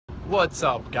What's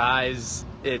up, guys?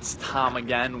 It's Tom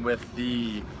again with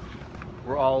the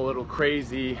We're All a Little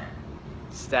Crazy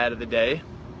stat of the day.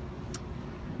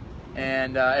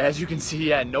 And as you can see,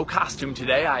 no costume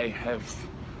today. I have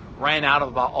ran out of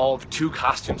about all of 2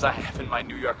 costumes I have in my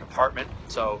New York apartment.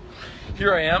 So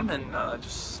here I am in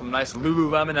just some nice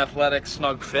Lululemon athletic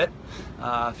snug fit.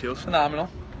 Feels phenomenal.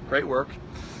 Great work.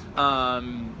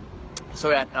 Enough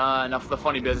of the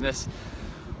funny business.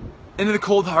 Into the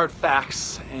cold hard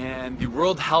facts, and the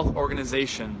World Health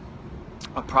Organization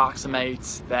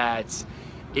approximates that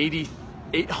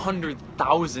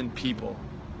 800,000 people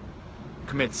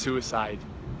commit suicide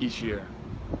each year.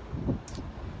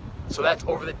 So that's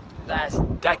over the last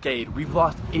decade, we've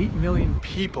lost 8 million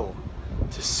people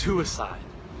to suicide.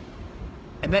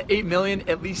 And that 8 million,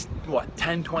 at least,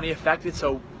 10, 20 affected?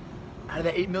 So out of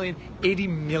that 8 million, 80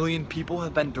 million people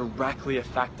have been directly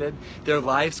affected. Their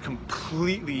lives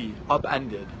completely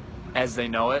upended as they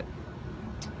know it,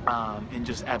 in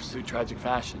just absolute tragic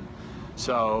fashion.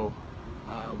 So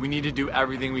we need to do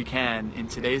everything we can in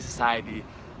today's society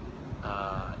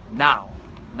now,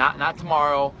 not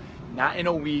tomorrow, not in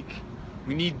a week.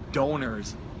 We need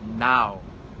donors now,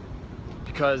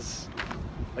 because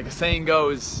like a saying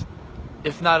goes,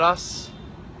 if not us,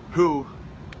 who?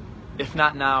 If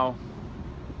not now,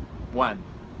 when?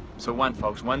 So when,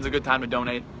 folks? When's a good time to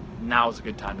donate? Now is a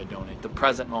good time to donate. The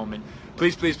present moment.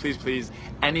 Please, please, please, please.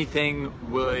 Anything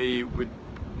we would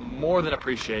more than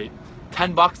appreciate.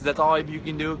 $10, that's all you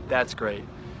can do. That's great.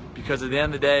 Because at the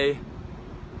end of the day,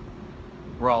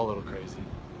 we're all a little crazy.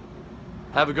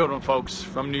 Have a good one, folks,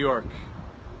 from New York.